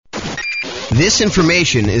This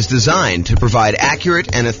information is designed to provide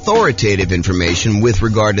accurate and authoritative information with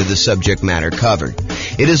regard to the subject matter covered.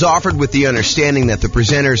 It is offered with the understanding that the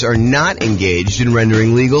presenters are not engaged in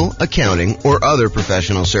rendering legal, accounting, or other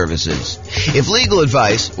professional services. If legal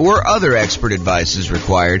advice or other expert advice is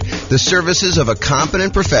required, the services of a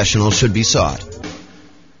competent professional should be sought.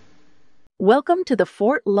 Welcome to the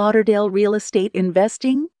Fort Lauderdale Real Estate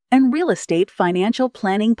Investing and Real Estate Financial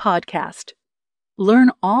Planning Podcast.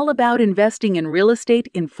 Learn all about investing in real estate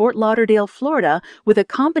in Fort Lauderdale, Florida, with a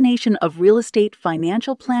combination of real estate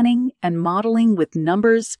financial planning and modeling with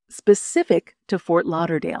numbers specific to Fort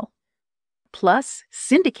Lauderdale. Plus,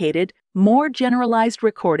 syndicated, more generalized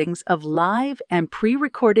recordings of live and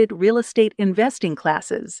pre-recorded real estate investing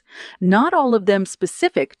classes, not all of them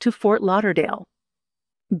specific to Fort Lauderdale.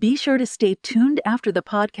 Be sure to stay tuned after the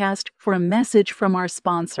podcast for a message from our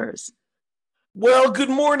sponsors. Well, good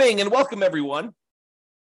morning and welcome, everyone.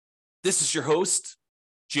 This is your host,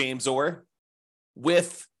 James Orr,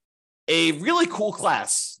 with a really cool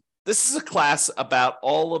class. This is a class about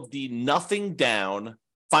all of the nothing down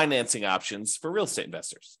financing options for real estate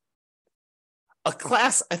investors. A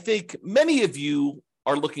class I think many of you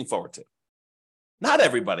are looking forward to. Not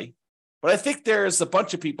everybody, but I think there's a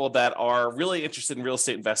bunch of people that are really interested in real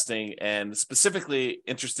estate investing and specifically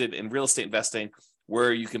interested in real estate investing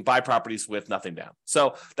where you can buy properties with nothing down.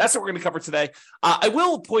 So that's what we're going to cover today. I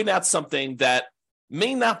will point out something that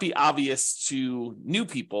may not be obvious to new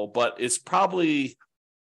people, but is probably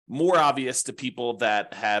more obvious to people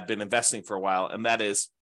that have been investing for a while. And that is,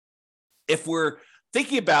 if we're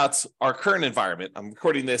thinking about our current environment, I'm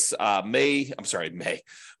recording this March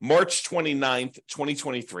 29th,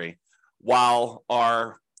 2023, while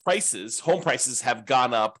our home prices have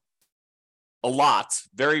gone up a lot,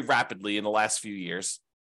 very rapidly in the last few years.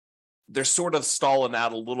 They're sort of stalling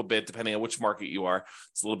out a little bit, depending on which market you are.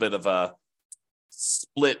 It's a little bit of a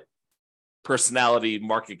split personality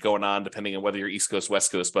market going on, depending on whether you're East Coast,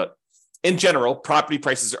 West Coast. But in general, property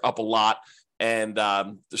prices are up a lot, and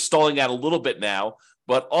they're stalling out a little bit now.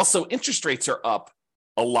 But also interest rates are up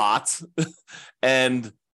a lot,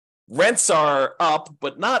 and rents are up,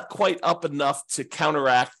 but not quite up enough to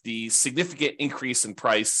counteract the significant increase in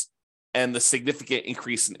price and the significant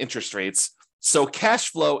increase in interest rates. So cash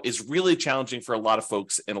flow is really challenging for a lot of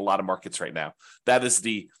folks in a lot of markets right now. That is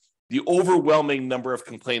the overwhelming number of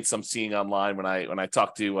complaints I'm seeing online when I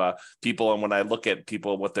talk to people and when I look at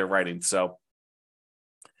people, what they're writing. So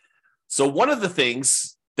one of the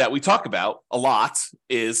things that we talk about a lot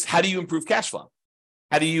is, how do you improve cash flow?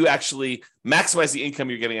 How do you actually maximize the income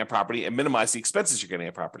you're getting on property and minimize the expenses you're getting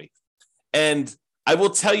on property? And I will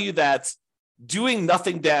tell you that doing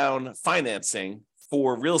nothing down financing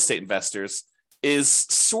for real estate investors is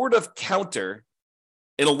sort of counter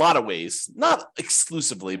in a lot of ways, not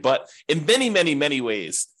exclusively, but in many, many, many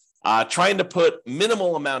ways. Trying to put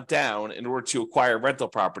minimal amount down in order to acquire rental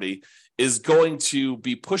property is going to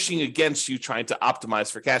be pushing against you trying to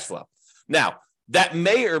optimize for cash flow. Now, that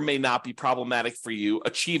may or may not be problematic for you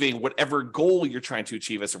achieving whatever goal you're trying to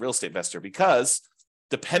achieve as a real estate investor, because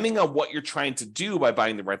depending on what you're trying to do by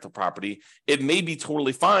buying the rental property, it may be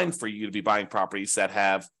totally fine for you to be buying properties that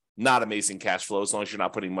have not amazing cash flow, as long as you're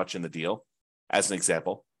not putting much in the deal, as an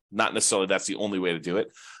example. Not necessarily that's the only way to do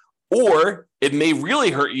it. Or it may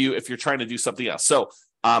really hurt you if you're trying to do something else. So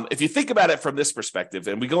if you think about it from this perspective,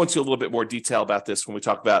 and we go into a little bit more detail about this when we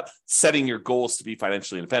talk about setting your goals to be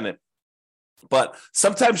financially independent, but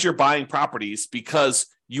sometimes you're buying properties because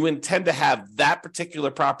you intend to have that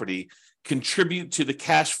particular property contribute to the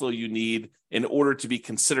cash flow you need in order to be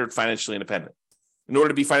considered financially independent. In order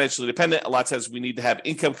to be financially independent, a lot of times we need to have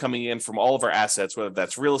income coming in from all of our assets, whether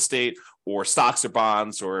that's real estate or stocks or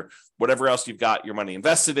bonds or whatever else you've got your money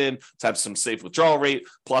invested in, to have some safe withdrawal rate,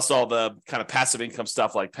 plus all the kind of passive income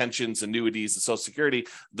stuff like pensions, annuities, and Social Security.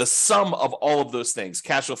 The sum of all of those things,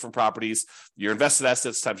 cash flow from properties, your invested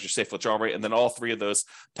assets times your safe withdrawal rate, and then all three of those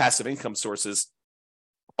passive income sources,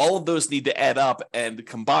 all of those need to add up and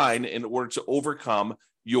combine in order to overcome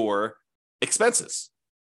your expenses.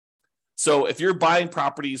 So if you're buying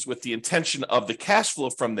properties with the intention of the cash flow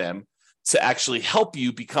from them to actually help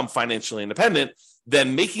you become financially independent,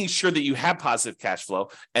 then making sure that you have positive cash flow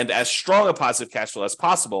and as strong a positive cash flow as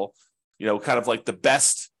possible, kind of like the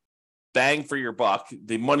best bang for your buck,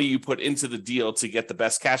 the money you put into the deal to get the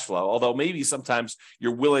best cash flow. Although maybe sometimes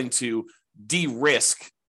you're willing to de-risk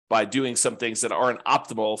by doing some things that aren't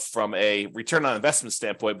optimal from a return on investment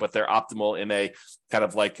standpoint, but they're optimal in a kind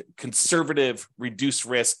of like conservative, reduced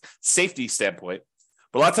risk safety standpoint.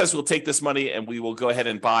 But a lot of times we'll take this money and we will go ahead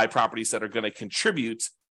and buy properties that are going to contribute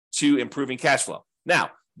to improving cash flow.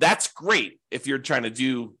 Now, that's great if you're trying to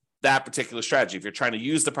do that particular strategy, if you're trying to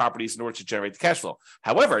use the properties in order to generate the cash flow.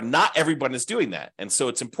 However, not everyone is doing that. And so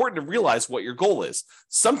it's important to realize what your goal is.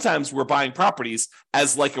 Sometimes we're buying properties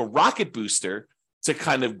as like a rocket booster to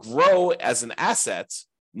kind of grow as an asset,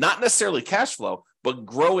 not necessarily cash flow, but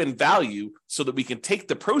grow in value so that we can take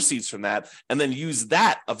the proceeds from that and then use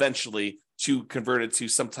that eventually to convert it to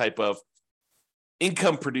some type of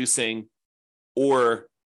income producing or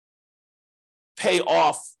pay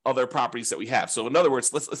off other properties that we have. So in other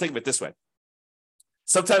words, let's think of it this way.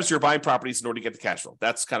 Sometimes you're buying properties in order to get the cash flow.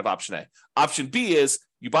 That's kind of option A. Option B is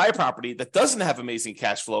you buy a property that doesn't have amazing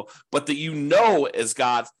cash flow, but that you know has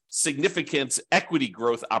got significant equity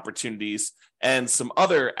growth opportunities and some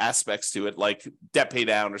other aspects to it, like debt pay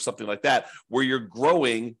down or something like that, where you're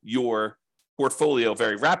growing your portfolio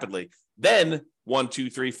very rapidly. Then 1, 2,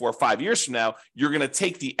 3, 4, 5 years from now, you're going to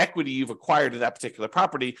take the equity you've acquired in that particular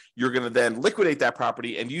property. You're going to then liquidate that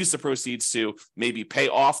property and use the proceeds to maybe pay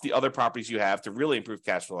off the other properties you have to really improve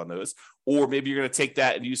cash flow on those. Or maybe you're going to take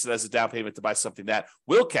that and use it as a down payment to buy something that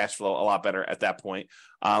will cash flow a lot better at that point.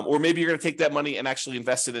 Or maybe you're going to take that money and actually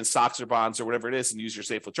invest it in stocks or bonds or whatever it is and use your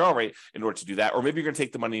safe withdrawal rate in order to do that. Or maybe you're going to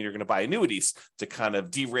take the money and you're going to buy annuities to kind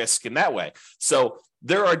of de-risk in that way. So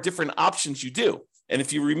there are different options you do. And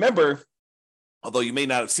if you remember, although you may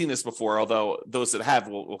not have seen this before, although those that have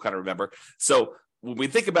will kind of remember. So when we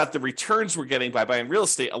think about the returns we're getting by buying real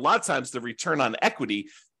estate, a lot of times the return on equity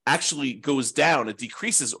actually goes down. It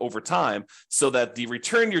decreases over time so that the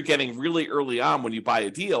return you're getting really early on when you buy a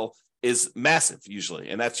deal is massive usually.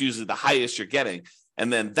 And that's usually the highest you're getting.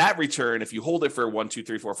 And then that return, if you hold it for 1, 2,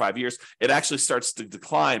 3, 4, 5 years, it actually starts to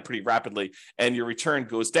decline pretty rapidly and your return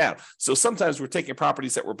goes down. So sometimes we're taking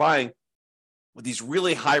properties that we're buying with these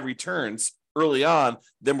really high returns early on,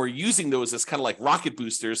 then we're using those as kind of like rocket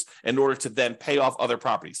boosters in order to then pay off other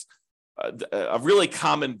properties. A really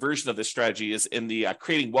common version of this strategy is in the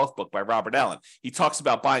Creating Wealth book by Robert Allen. He talks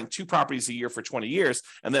about buying 2 properties a year for 20 years,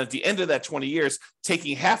 and then at the end of that 20 years,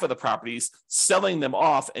 taking half of the properties, selling them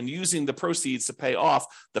off, and using the proceeds to pay off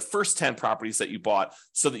the first 10 properties that you bought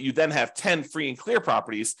so that you then have 10 free and clear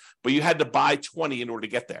properties, but you had to buy 20 in order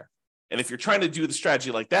to get there. And if you're trying to do the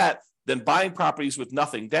strategy like that, then buying properties with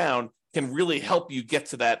nothing down can really help you get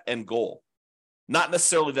to that end goal. Not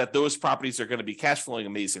necessarily that those properties are going to be cash flowing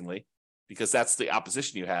amazingly, because that's the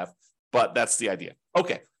opposition you have, but that's the idea.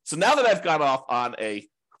 Okay, so now that I've gone off on a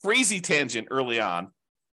crazy tangent early on,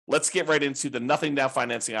 let's get right into the nothing down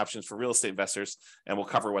financing options for real estate investors, and we'll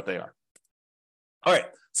cover what they are. All right,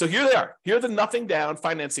 so here they are. Here are the nothing down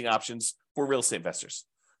financing options for real estate investors.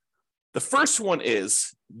 The first one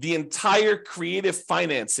is the entire creative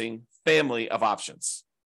financing family of options.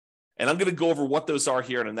 And I'm going to go over what those are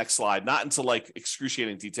here in the next slide, not into like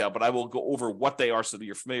excruciating detail, but I will go over what they are so that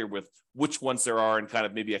you're familiar with which ones there are and kind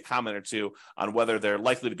of maybe a comment or two on whether they're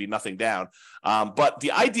likely to be nothing down. But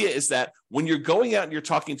the idea is that when you're going out and you're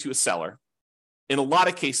talking to a seller, in a lot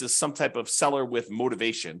of cases, some type of seller with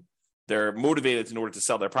motivation, they're motivated in order to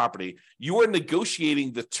sell their property, you are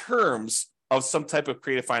negotiating the terms of some type of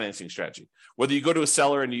creative financing strategy. Whether you go to a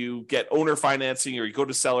seller and you get owner financing, or you go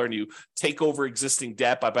to a seller and you take over existing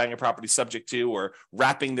debt by buying a property subject to or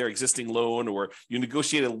wrapping their existing loan, or you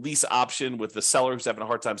negotiate a lease option with the seller who's having a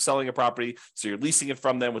hard time selling a property, so you're leasing it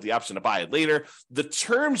from them with the option to buy it later. The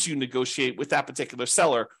terms you negotiate with that particular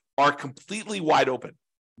seller are completely wide open.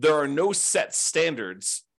 There are no set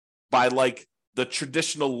standards by like the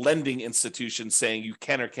traditional lending institutions saying you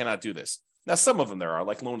can or cannot do this. Now, some of them there are,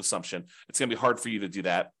 like loan assumption. It's going to be hard for you to do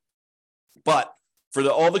that. But for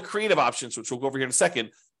all the creative options, which we'll go over here in a second,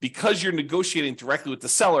 because you're negotiating directly with the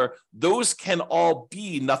seller, those can all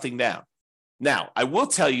be nothing down. Now, I will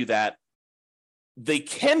tell you that they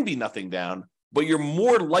can be nothing down, but you're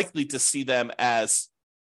more likely to see them as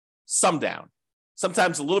some down.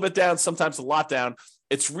 Sometimes a little bit down, sometimes a lot down.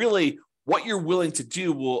 It's really what you're willing to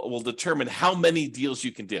do will determine how many deals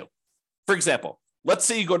you can do. For example, let's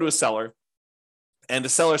say you go to a seller and the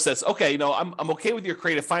seller says, okay, I'm okay with your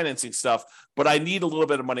creative financing stuff, but I need a little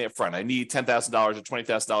bit of money up front. I need $10,000 or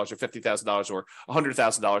 $20,000 or $50,000 or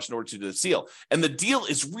 $100,000 in order to do this deal. And the deal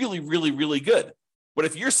is really, really, really good. But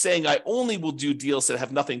if you're saying I only will do deals that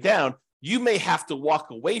have nothing down, you may have to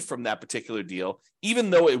walk away from that particular deal,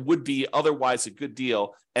 even though it would be otherwise a good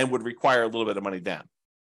deal and would require a little bit of money down.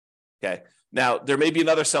 Okay. Now, there may be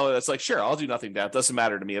another seller that's like, sure, I'll do nothing down. It doesn't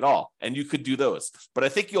matter to me at all. And you could do those. But I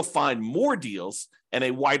think you'll find more deals and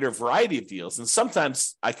a wider variety of deals. And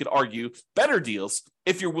sometimes I could argue better deals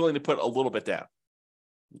if you're willing to put a little bit down.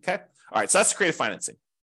 Okay. All right. So that's creative financing.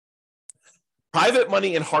 Private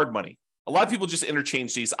money and hard money. A lot of people just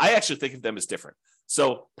interchange these. I actually think of them as different.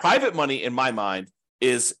 So private money, in my mind,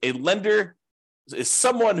 is a lender is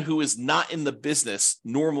someone who is not in the business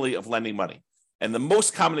normally of lending money. And the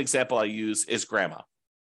most common example I use is grandma.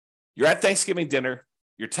 You're at Thanksgiving dinner.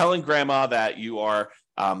 You're telling grandma that you are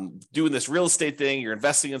doing this real estate thing. You're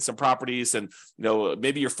investing in some properties, and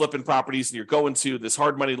maybe you're flipping properties, and you're going to this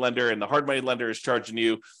hard money lender, and the hard money lender is charging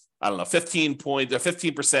you,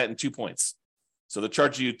 15% and 2 points. So they're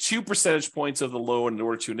charging you 2 percentage points of the loan in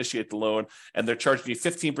order to initiate the loan, and they're charging you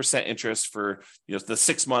 15% interest for the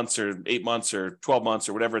 6 months or 8 months or 12 months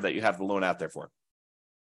or whatever that you have the loan out there for.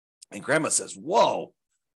 And grandma says, "Whoa,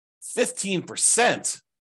 15%.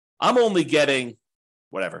 I'm only getting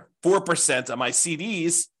 4% on my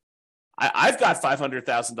CDs. I've got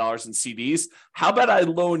 $500,000 in CDs. How about I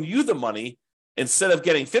loan you the money instead of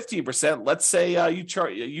getting 15%? Let's say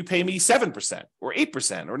you pay me 7% or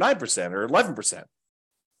 8% or 9% or 11%."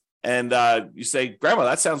 And you say, "Grandma,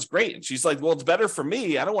 that sounds great." And she's like, "Well, it's better for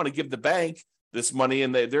me. I don't want to give the bank this money,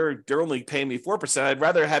 and they're only paying me 4%. I'd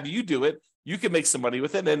rather have you do it. You can make some money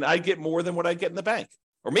with it, and I get more than what I get in the bank."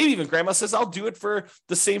 Or maybe even grandma says, "I'll do it for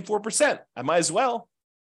the same 4%. I might as well."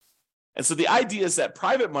 And so the idea is that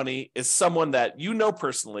private money is someone that you know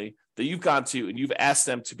personally, that you've gone to, and you've asked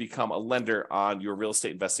them to become a lender on your real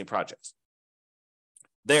estate investing projects.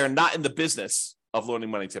 They are not in the business of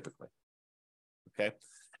loaning money typically. Okay.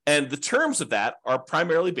 And the terms of that are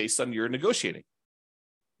primarily based on your negotiating.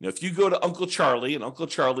 If you go to Uncle Charlie, and Uncle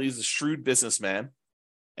Charlie is a shrewd businessman,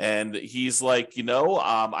 and he's like,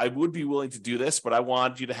 I would be willing to do this, but I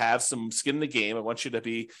want you to have some skin in the game. I want you to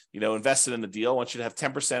be, invested in the deal. I want you to have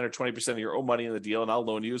 10% or 20% of your own money in the deal, and I'll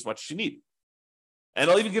loan you as much as you need. And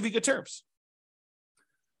I'll even give you good terms.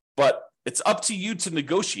 But it's up to you to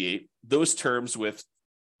negotiate those terms with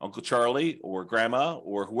Uncle Charlie or grandma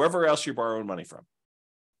or whoever else you're borrowing money from.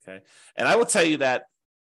 Okay. And I will tell you that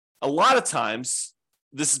a lot of times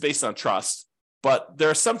this is based on trust, but there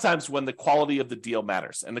are some times when the quality of the deal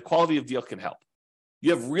matters, and the quality of deal can help. You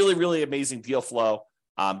have really, really amazing deal flow.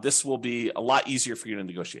 This will be a lot easier for you to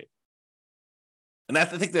negotiate. And I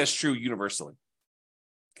think that's true universally.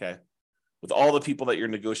 Okay. With all the people that you're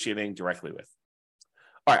negotiating directly with.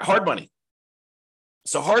 All right, hard money.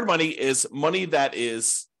 So hard money is money that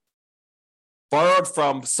is borrowed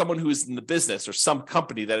from someone who is in the business, or some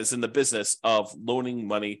company that is in the business of loaning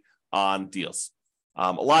money on deals.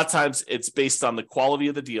 A lot of times it's based on the quality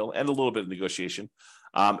of the deal and a little bit of negotiation.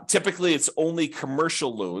 Typically, it's only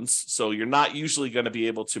commercial loans, so you're not usually going to be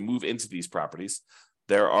able to move into these properties.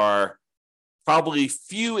 There are probably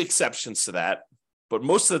few exceptions to that, but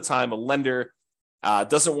most of the time, a lender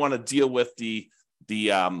doesn't want to deal with the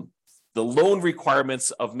loan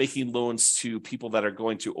requirements of making loans to people that are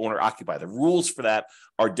going to own or occupy. The rules for that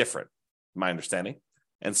are different, my understanding.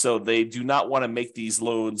 And so they do not want to make these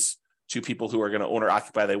loans to people who are going to own or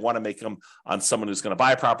occupy. They want to make them on someone who's going to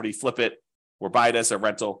buy a property, flip it, or buy it as a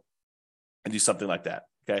rental and do something like that.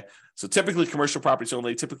 Okay. So typically commercial properties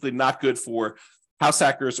only, typically not good for house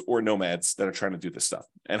hackers or nomads that are trying to do this stuff.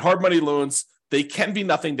 And hard money loans, they can be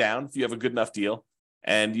nothing down if you have a good enough deal,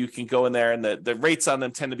 and you can go in there, and the rates on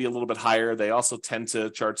them tend to be a little bit higher. They also tend to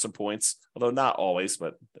charge some points, although not always,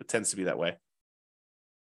 but it tends to be that way.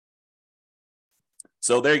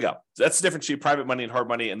 So there you go. That's the difference between private money and hard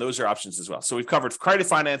money, and those are options as well. So we've covered credit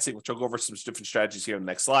financing, which I'll go over some different strategies here in the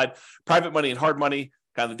next slide. Private money and hard money,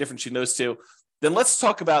 kind of the difference between those two. Then let's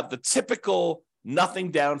talk about the typical nothing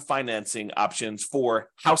down financing options for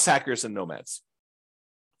house hackers and nomads.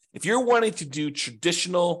 If you're wanting to do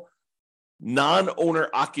traditional non-owner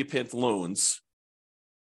occupant loans,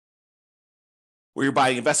 where you're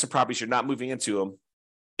buying investment properties, you're not moving into them,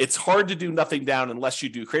 it's hard to do nothing down unless you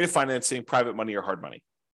do creative financing, private money, or hard money.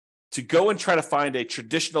 To go and try to find a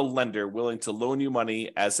traditional lender willing to loan you money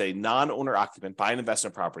as a non-owner occupant, buy an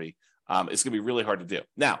investment property, is going to be really hard to do.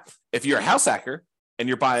 Now, if you're a house hacker and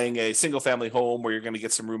you're buying a single family home where you're going to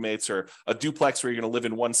get some roommates, or a duplex where you're going to live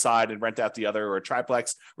in one side and rent out the other, or a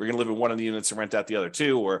triplex where you're going to live in one of the units and rent out the other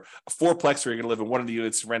two, or a fourplex where you're going to live in one of the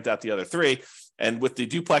units and rent out the other three. And with the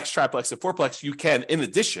duplex, triplex, and fourplex, you can, in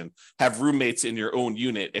addition, have roommates in your own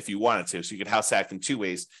unit if you wanted to. So you can house hack in two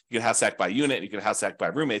ways. You can house hack by unit, and you can house hack by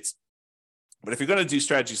roommates. But if you're going to do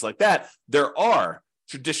strategies like that, there are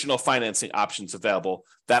traditional financing options available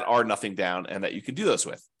that are nothing down and that you can do those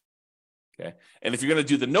with. Okay. And if you're going to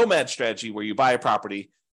do the nomad strategy, where you buy a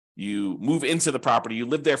property, you move into the property, you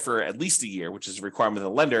live there for at least a year, which is a requirement of the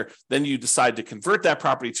lender, then you decide to convert that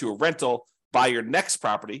property to a rental, buy your next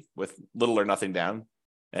property with little or nothing down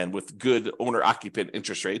and with good owner-occupant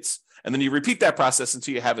interest rates. And then you repeat that process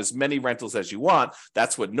until you have as many rentals as you want.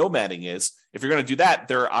 That's what nomading is. If you're going to do that,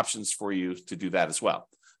 there are options for you to do that as well.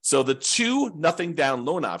 So the two nothing down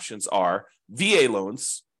loan options are VA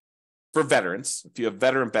loans, For veterans, if you have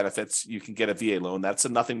veteran benefits, you can get a VA loan. That's a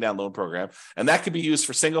nothing down loan program. And that could be used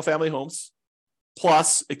for single family homes.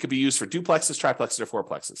 Plus, it could be used for duplexes, triplexes, or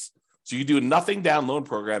fourplexes. So you do a nothing down loan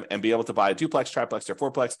program and be able to buy a duplex, triplex, or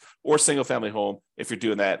fourplex, or single family home if you're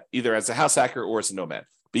doing that either as a house hacker or as a nomad.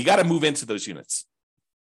 But you got to move into those units.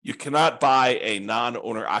 You cannot buy a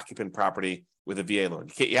non-owner occupant property with a VA loan.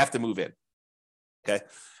 You have to move in. Okay.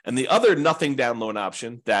 And the other nothing down loan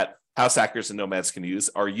option that house hackers and nomads can use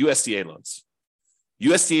are USDA loans.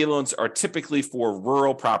 USDA loans are typically for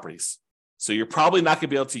rural properties. So you're probably not going to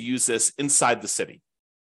be able to use this inside the city.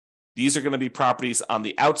 These are going to be properties on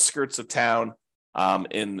the outskirts of town,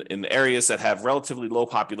 in areas that have relatively low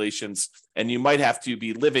populations, and you might have to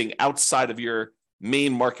be living outside of your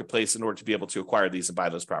main marketplace in order to be able to acquire these and buy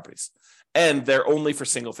those properties. And they're only for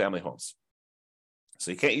single family homes.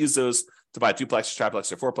 So you can't use those to buy duplex,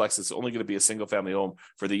 triplex, or fourplex. It's only going to be a single family home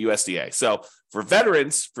for the USDA. So for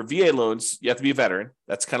veterans, for VA loans, you have to be a veteran.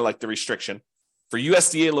 That's kind of like the restriction. For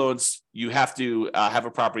USDA loans, you have to have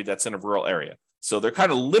a property that's in a rural area. So they're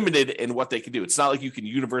kind of limited in what they can do. It's not like you can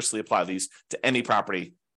universally apply these to any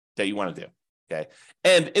property that you want to do. Okay.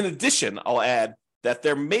 And in addition, I'll add that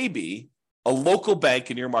there may be a local bank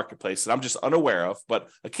in your marketplace that I'm just unaware of, but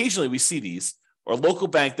occasionally we see these, or a local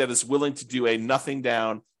bank that is willing to do a nothing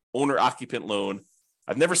down owner occupant loan.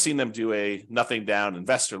 I've never seen them do a nothing down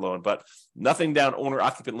investor loan, but nothing down owner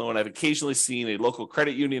occupant loan. I've occasionally seen a local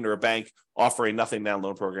credit union or a bank offer a nothing down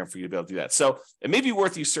loan program for you to be able to do that. So it may be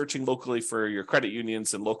worth you searching locally for your credit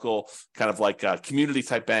unions and local kind of like community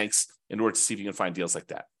type banks in order to see if you can find deals like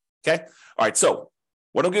that. Okay. All right. So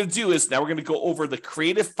what I'm going to do is now we're going to go over the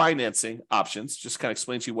creative financing options, just kind of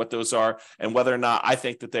explain to you what those are and whether or not I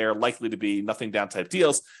think that they are likely to be nothing down type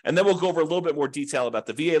deals. And then we'll go over a little bit more detail about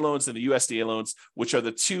the VA loans and the USDA loans, which are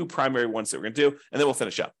the two primary ones that we're going to do. And then we'll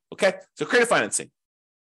finish up. Okay. So creative financing.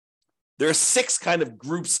 There are 6 kind of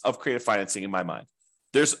groups of creative financing in my mind.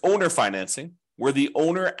 There's owner financing, where the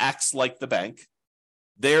owner acts like the bank.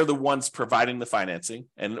 They're the ones providing the financing.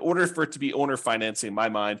 And in order for it to be owner financing, in my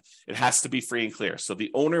mind, it has to be free and clear. So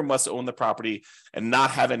the owner must own the property and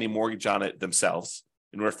not have any mortgage on it themselves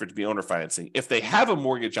in order for it to be owner financing. If they have a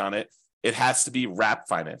mortgage on it, it has to be wrap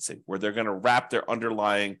financing, where they're going to wrap their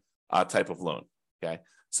underlying type of loan. Okay.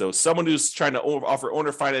 So someone who's trying to offer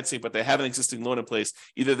owner financing, but they have an existing loan in place,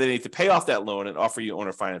 either they need to pay off that loan and offer you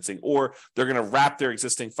owner financing, or they're going to wrap their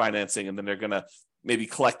existing financing and then they're going to maybe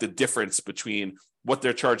collect the difference between what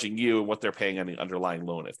they're charging you and what they're paying on the underlying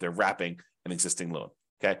loan if they're wrapping an existing loan.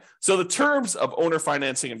 Okay. So the terms of owner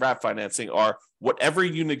financing and wrap financing are whatever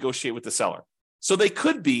you negotiate with the seller. So they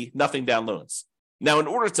could be nothing down loans. Now, in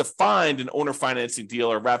order to find an owner financing deal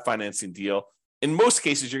or wrap financing deal, in most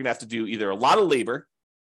cases, you're going to have to do either a lot of labor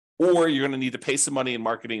or you're going to need to pay some money in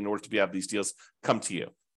marketing in order to have these deals come to you.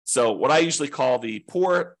 So what I usually call the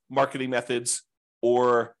poor marketing methods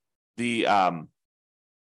or the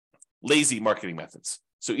lazy marketing methods.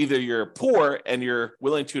 So either you're poor and you're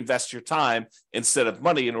willing to invest your time instead of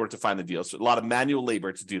money in order to find the deals. So a lot of manual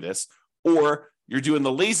labor to do this, or you're doing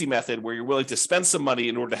the lazy method where you're willing to spend some money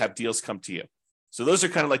in order to have deals come to you. So those are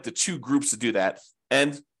kind of like the two groups to do that.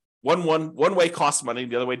 And one way costs money,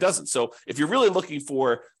 the other way doesn't. So if you're really looking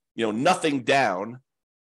for, nothing down,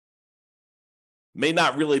 may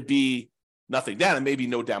not really be nothing down. It may be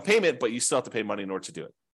no down payment, but you still have to pay money in order to do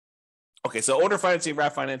it. Okay, so owner financing,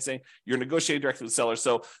 wrap financing, you're negotiating directly with the seller.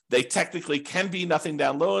 So they technically can be nothing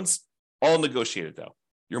down loans, all negotiated though.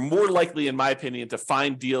 You're more likely, in my opinion, to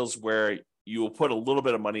find deals where you will put a little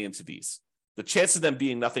bit of money into these. The chance of them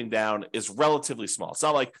being nothing down is relatively small. It's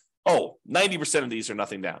not like, 90% of these are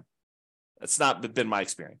nothing down. That's not been my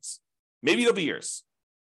experience. Maybe it'll be yours.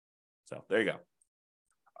 So there you go. All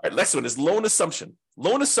right, next one is loan assumption.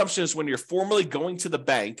 Loan assumption is when you're formally going to the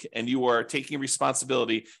bank and you are taking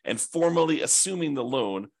responsibility and formally assuming the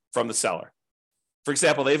loan from the seller. For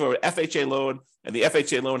example, they have an FHA loan and the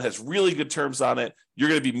FHA loan has really good terms on it. You're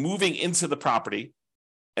going to be moving into the property.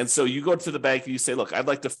 And so you go to the bank and you say, look, I'd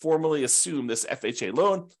like to formally assume this FHA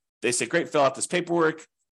loan. They say, great, fill out this paperwork.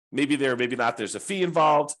 Maybe there, maybe not. There's a fee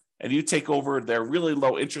involved. And you take over their really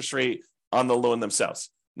low interest rate on the loan themselves.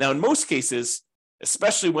 Now, in most cases,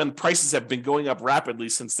 especially when prices have been going up rapidly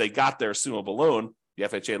since they got their assumable loan, the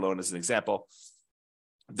FHA loan is an example,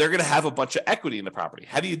 they're going to have a bunch of equity in the property.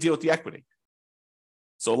 How do you deal with the equity?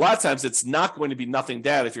 So a lot of times it's not going to be nothing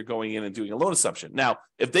down if you're going in and doing a loan assumption. Now,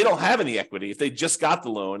 if they don't have any equity, if they just got the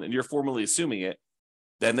loan and you're formally assuming it,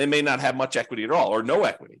 then they may not have much equity at all or no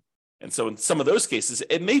equity. And so in some of those cases,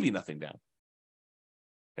 it may be nothing down.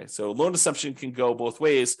 Okay, so loan assumption can go both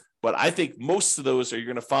ways, but I think most of those are you're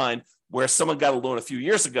going to find where someone got a loan a few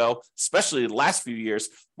years ago, especially the last few years,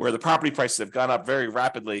 where the property prices have gone up very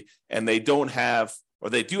rapidly and they don't have, or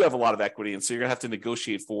they do have a lot of equity. And so you're going to have to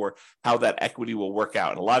negotiate for how that equity will work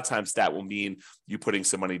out. And a lot of times that will mean you putting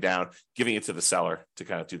some money down, giving it to the seller to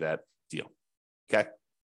kind of do that deal. Okay.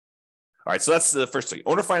 All right. So that's the first thing: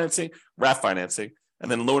 owner financing, RAF financing, and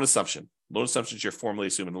then loan assumption. Loan assumption is you're formally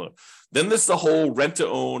assuming the loan. Then there's the whole rent to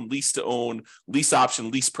own, lease option,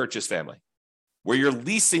 lease purchase family, where you're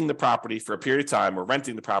leasing the property for a period of time or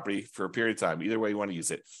renting the property for a period of time, either way you want to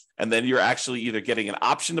use it. And then you're actually either getting an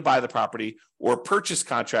option to buy the property or a purchase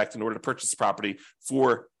contract in order to purchase the property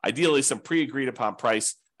for ideally some pre-agreed upon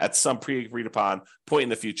price at some pre-agreed upon point in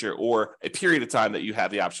the future, or a period of time that you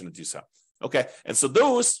have the option to do so. Okay. And so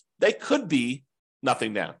those, they could be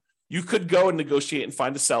nothing down. You could go and negotiate and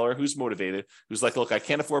find a seller who's motivated, who's like, look, I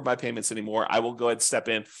can't afford my payments anymore. I will go ahead and step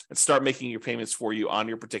in and start making your payments for you on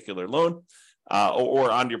your particular loan. Or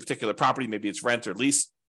on your particular property, maybe it's rent or lease.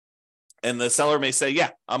 And the seller may say,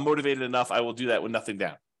 yeah, I'm motivated enough. I will do that with nothing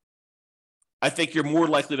down. I think you're more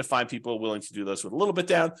likely to find people willing to do those with a little bit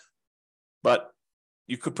down, but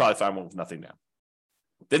you could probably find one with nothing down.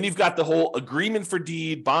 Then you've got the whole agreement for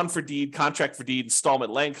deed, bond for deed, contract for deed, installment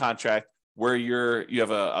land contract, where you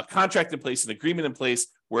have a contract in place, an agreement in place,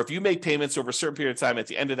 where if you make payments over a certain period of time, at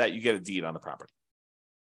the end of that, you get a deed on the property.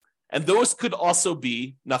 And those could also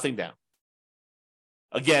be nothing down.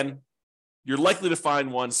 Again, you're likely to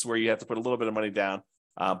find ones where you have to put a little bit of money down,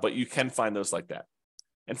 but you can find those like that.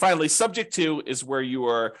 And finally, subject to is where you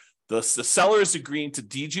are, the seller is agreeing to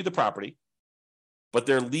deed you the property, but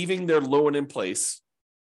they're leaving their loan in place,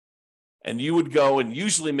 and you would go and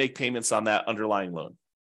usually make payments on that underlying loan.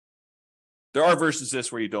 There are versions of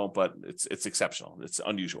this where you don't, but it's exceptional. It's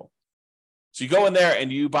unusual. So you go in there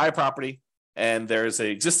and you buy a property, and there's an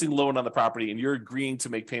existing loan on the property, and you're agreeing to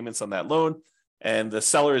make payments on that loan. And the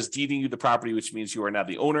seller is deeding you the property, which means you are now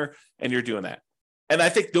the owner, and you're doing that. And I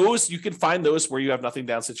think those, you can find those where you have nothing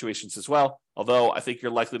down situations as well. Although I think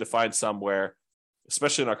you're likely to find some where,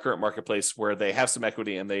 especially in our current marketplace, where they have some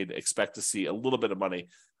equity and they'd expect to see a little bit of money.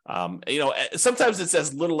 Sometimes it's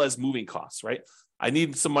as little as moving costs, right? I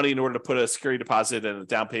need some money in order to put a security deposit and a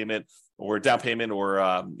down payment or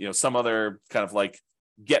some other kind of like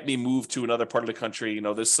get me moved to another part of the country.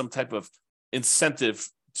 There's some type of incentive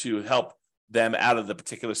to help them out of the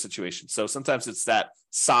particular situation. So sometimes it's that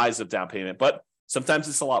size of down payment, but sometimes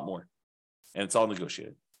it's a lot more, and it's all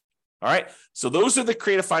negotiated. All right. So those are the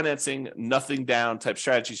creative financing, nothing down type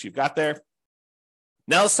strategies you've got there.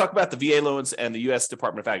 Now let's talk about the VA loans and the U.S.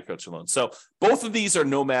 Department of Agriculture loans. So both of these are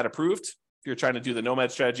Nomad approved. If you're trying to do the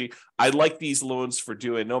Nomad strategy, I like these loans for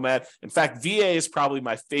doing Nomad. In fact, VA is probably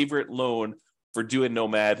my favorite loan for doing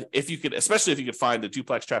Nomad, especially if you could find a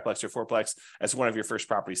duplex, triplex, or fourplex as one of your first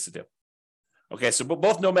properties to do. Okay, so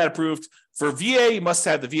both Nomad approved. For VA, you must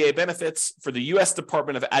have the VA benefits. For the U.S.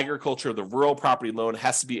 Department of Agriculture, the rural property loan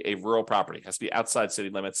has to be a rural property, it has to be outside city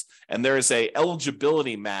limits. And there is a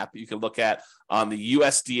eligibility map you can look at on the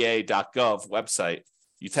USDA.gov website.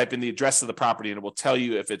 You type in the address of the property and it will tell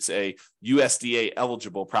you if it's a USDA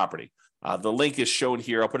eligible property. The link is shown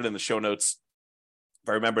here. I'll put it in the show notes if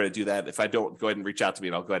I remember to do that. If I don't, go ahead and reach out to me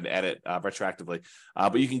and I'll go ahead and edit retroactively.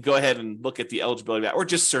 But you can go ahead and look at the eligibility map or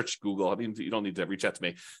just search Google. I mean, you don't need to reach out to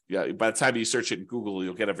me. Yeah, by the time you search it in Google,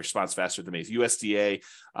 you'll get a response faster than me. It's USDA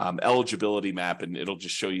eligibility map, and it'll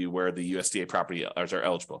just show you where the USDA property are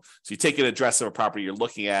eligible. So you take an address of a property you're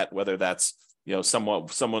looking at, whether that's some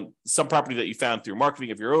property that you found through marketing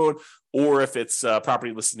of your own, or if it's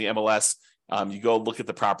property listed in the MLS, you go look at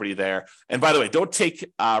the property there. And by the way, don't take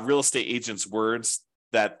real estate agents' words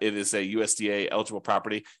that it is a USDA eligible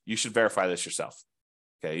property. You should verify this yourself.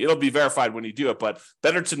 Okay, it'll be verified when you do it, but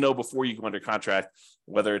better to know before you go under contract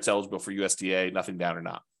whether it's eligible for USDA, nothing down or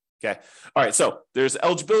not. Okay, all right. So there's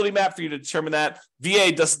eligibility map for you to determine that.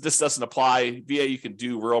 VA this doesn't apply. VA, you can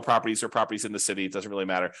do rural properties or properties in the city. It doesn't really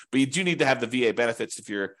matter, but you do need to have the VA benefits if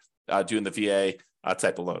you're doing the VA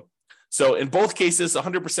type of loan. So in both cases,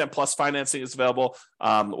 100% plus financing is available.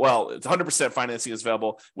 It's 100% financing is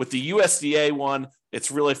available. With the USDA one,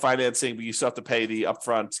 it's really financing, but you still have to pay the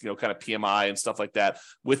upfront, kind of PMI and stuff like that.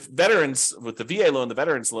 With veterans, with the VA loan, the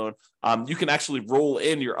veterans loan, you can actually roll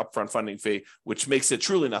in your upfront funding fee, which makes it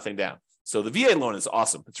truly nothing down. So the VA loan is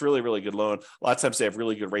awesome. It's really, really good loan. A lot of times they have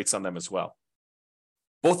really good rates on them as well.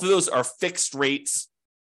 Both of those are fixed rates.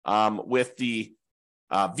 With the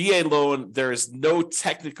VA loan, there is no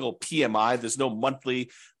technical PMI. There's no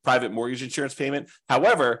monthly private mortgage insurance payment.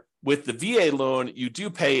 However, With the VA loan, you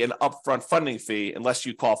do pay an upfront funding fee unless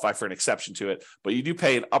you qualify for an exception to it, but you do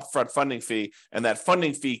pay an upfront funding fee, and that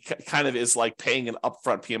funding fee kind of is like paying an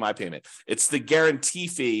upfront PMI payment. It's the guarantee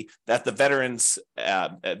fee that the Veterans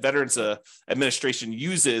Administration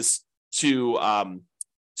uses to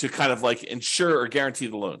kind of like insure or guarantee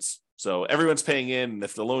the loans. So everyone's paying in, and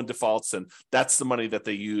if the loan defaults, and that's the money that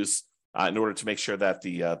they use in order to make sure that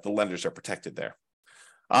the lenders are protected there.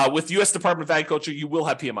 With U.S. Department of Agriculture, you will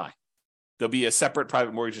have PMI. There'll be a separate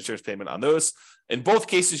private mortgage insurance payment on those. In both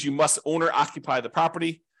cases, you must own or occupy the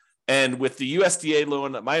property. And with the USDA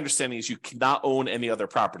loan, my understanding is you cannot own any other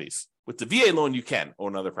properties. With the VA loan, you can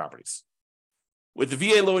own other properties. With the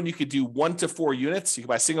VA loan, you could do 1 to 4 units. You can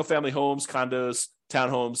buy single-family homes, condos,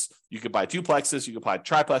 townhomes. You could buy duplexes. You could buy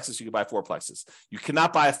triplexes. You could buy fourplexes. You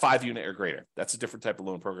cannot buy a 5-unit or greater. That's a different type of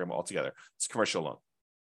loan program altogether. It's a commercial loan.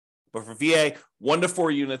 But for VA, 1 to 4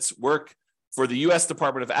 units work. For the U.S.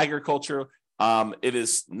 Department of Agriculture, it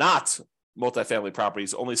is not multifamily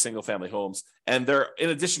properties, only single-family homes. And in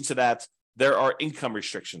addition to that, there are income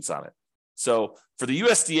restrictions on it. So for the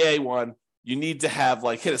USDA one, you need to have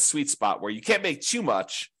hit a sweet spot where you can't make too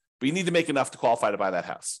much, but you need to make enough to qualify to buy that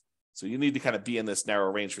house. So you need to kind of be in this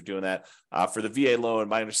narrow range for doing that. For the VA loan,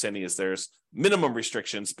 my understanding is there's minimum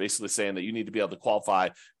restrictions, basically saying that you need to be able to qualify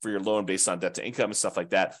for your loan based on debt to income and stuff like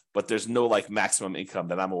that. But there's no maximum income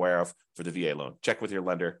that I'm aware of for the VA loan. Check with your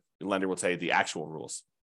lender. Your lender will tell you the actual rules.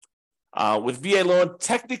 With VA loan,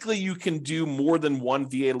 technically you can do more than one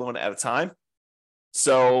VA loan at a time.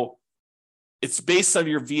 So it's based on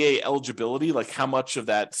your VA eligibility, like how much of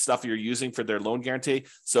that stuff you're using for their loan guarantee.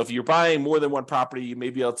 So if you're buying more than one property, you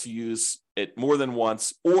may be able to use it more than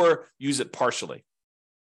once or use it partially.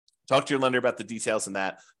 Talk to your lender about the details in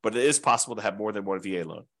that, but it is possible to have more than one VA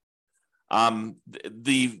loan.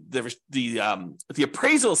 The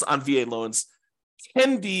appraisals on VA loans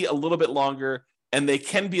can be a little bit longer and they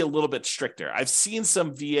can be a little bit stricter. I've seen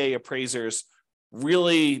some VA appraisers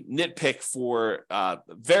really nitpick for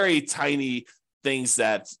very tiny things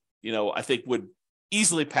that I think would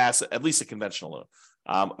easily pass at least a conventional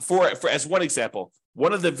loan. For as one example,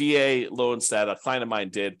 one of the VA loans that a client of mine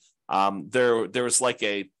did, there was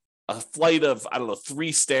a flight of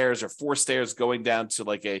 3 stairs or 4 stairs going down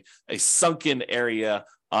to a sunken area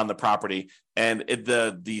on the property, and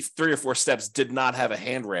the 3 or 4 steps did not have a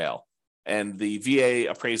handrail, and the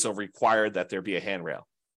VA appraisal required that there be a handrail,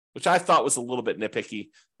 which I thought was a little bit nitpicky,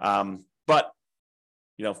 but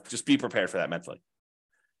just be prepared for that mentally.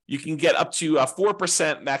 You can get up to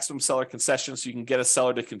 4% maximum seller concession, so you can get a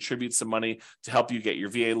seller to contribute some money to help you get your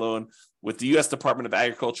VA loan. With the U.S. Department of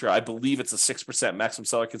Agriculture, I believe it's a 6% maximum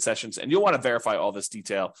seller concessions, and you'll want to verify all this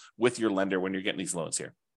detail with your lender when you're getting these loans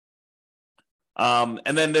here.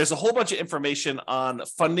 And then there's a whole bunch of information on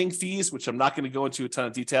funding fees, which I'm not going to go into a ton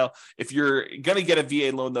of detail. If you're going to get a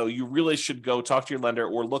VA loan, though, you really should go talk to your lender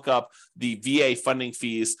or look up the VA funding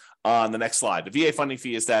fees on the next slide. The VA funding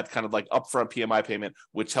fee is that kind of upfront PMI payment,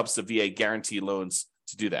 which helps the VA guarantee loans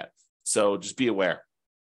to do that. So just be aware.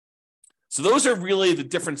 So those are really the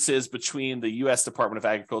differences between the U.S. Department of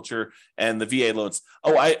Agriculture and the VA loans.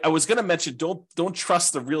 Oh, I was going to mention, don't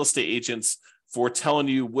trust the real estate agents for telling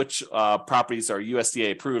you which properties are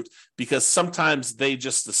USDA approved, because sometimes they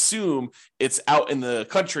just assume it's out in the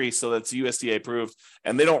country, so that's USDA approved,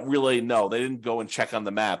 and they don't really know. They didn't go and check on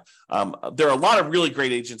the map. There are a lot of really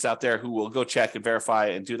great agents out there who will go check and verify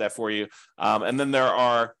and do that for you. And then there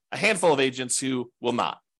are a handful of agents who will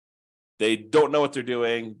not. They don't know what they're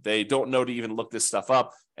doing. They don't know to even look this stuff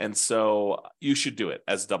up. And so you should do it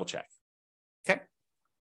as a double check. Okay.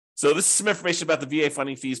 So this is some information about the VA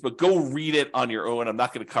funding fees, but go read it on your own. I'm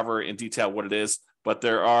not going to cover in detail what it is, but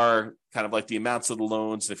there are kind of the amounts of the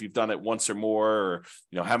loans, if you've done it once or more,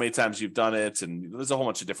 or how many times you've done it. And there's a whole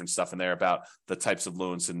bunch of different stuff in there about the types of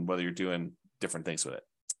loans and whether you're doing different things with it.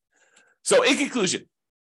 So in conclusion,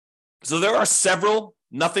 there are several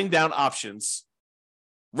nothing down options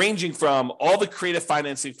ranging from all the creative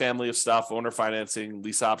financing family of stuff, owner financing,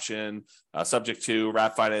 lease option, subject to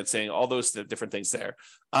wrap financing, all those different things there,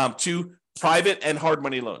 to private and hard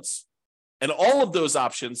money loans. And all of those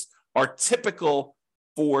options are typical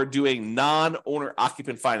for doing non-owner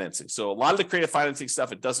occupant financing. So a lot of the creative financing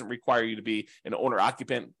stuff, it doesn't require you to be an owner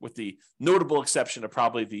occupant, with the notable exception of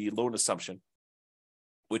probably the loan assumption,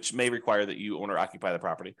 which may require that you owner occupy the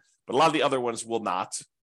property. But a lot of the other ones will not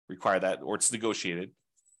require that, or it's negotiated.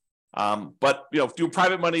 But do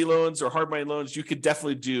private money loans or hard money loans, you could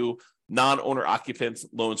definitely do non-owner occupant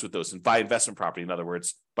loans with those and buy investment property. In other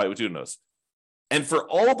words, by doing those. And for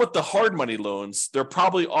all but the hard money loans, there are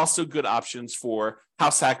probably also good options for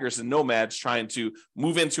house hackers and nomads trying to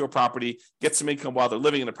move into a property, get some income while they're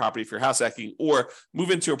living in the property if you're house hacking, or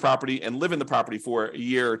move into a property and live in the property for a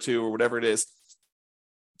year or two or whatever it is,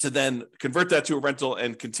 to then convert that to a rental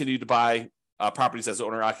and continue to buy properties as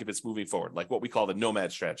owner occupants moving forward, like what we call the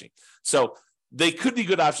nomad strategy. So they could be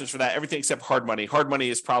good options for that, everything except hard money. Hard money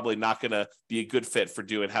is probably not going to be a good fit for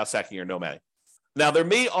doing house hacking or nomading. Now, there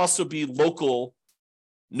may also be local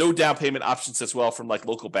no down payment options as well from like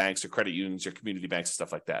local banks or credit unions or community banks and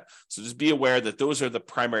stuff like that. So just be aware that those are the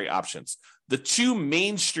primary options. The two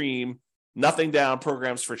mainstream nothing down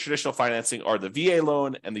programs for traditional financing are the VA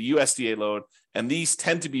loan and the USDA loan. And these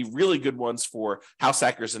tend to be really good ones for house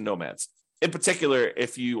hackers and nomads. In particular,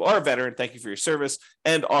 if you are a veteran, thank you for your service.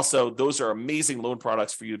 And also, those are amazing loan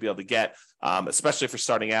products for you to be able to get, especially for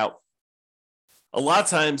starting out. A lot of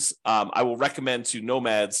times, I will recommend to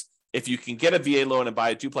nomads, if you can get a VA loan and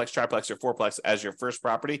buy a duplex, triplex, or fourplex as your first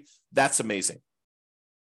property, that's amazing.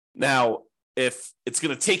 Now, if it's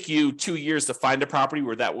going to take you 2 years to find a property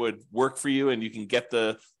where that would work for you and you can get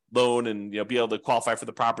the loan and be able to qualify for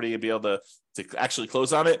the property and be able to actually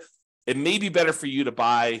close on it, it may be better for you to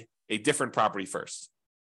buy a different property first.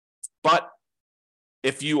 But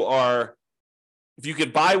if you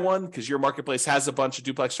could buy one because your marketplace has a bunch of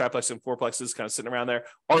duplex, triplex, and fourplexes kind of sitting around there,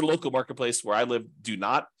 our local marketplace where I live do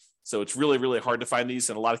not. So it's really, really hard to find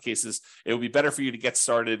these. In a lot of cases, it would be better for you to get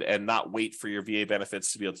started and not wait for your VA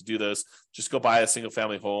benefits to be able to do those. Just go buy a single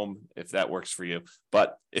family home if that works for you.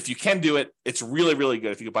 But if you can do it, it's really, really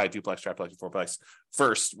good if you could buy a duplex, triplex, and fourplex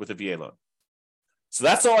first with a VA loan. So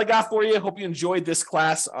that's all I got for you. Hope you enjoyed this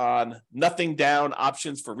class on nothing down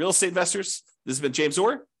options for real estate investors. This has been James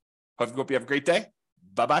Orr. Hope you have a great day.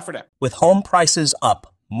 Bye-bye for now. With home prices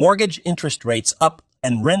up, mortgage interest rates up,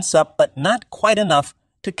 and rents up, but not quite enough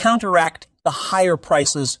to counteract the higher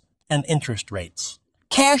prices and interest rates.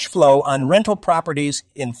 Cash flow on rental properties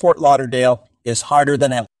in Fort Lauderdale is harder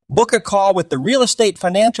than ever. Book a call with the Real Estate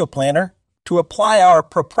Financial Planner to apply our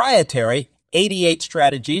proprietary 88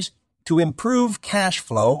 strategies to improve cash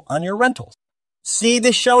flow on your rentals. See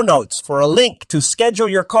the show notes for a link to schedule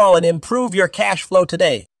your call and improve your cash flow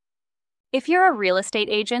today. If you're a real estate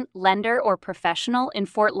agent, lender, or professional in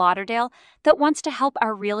Fort Lauderdale that wants to help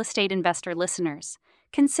our real estate investor listeners,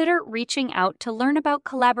 consider reaching out to learn about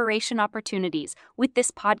collaboration opportunities with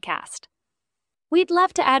this podcast. We'd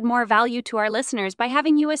love to add more value to our listeners by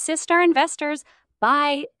having you assist our investors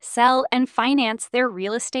buy, sell, and finance their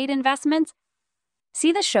real estate investments.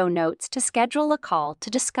 See the show notes to schedule a call to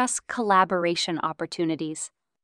discuss collaboration opportunities.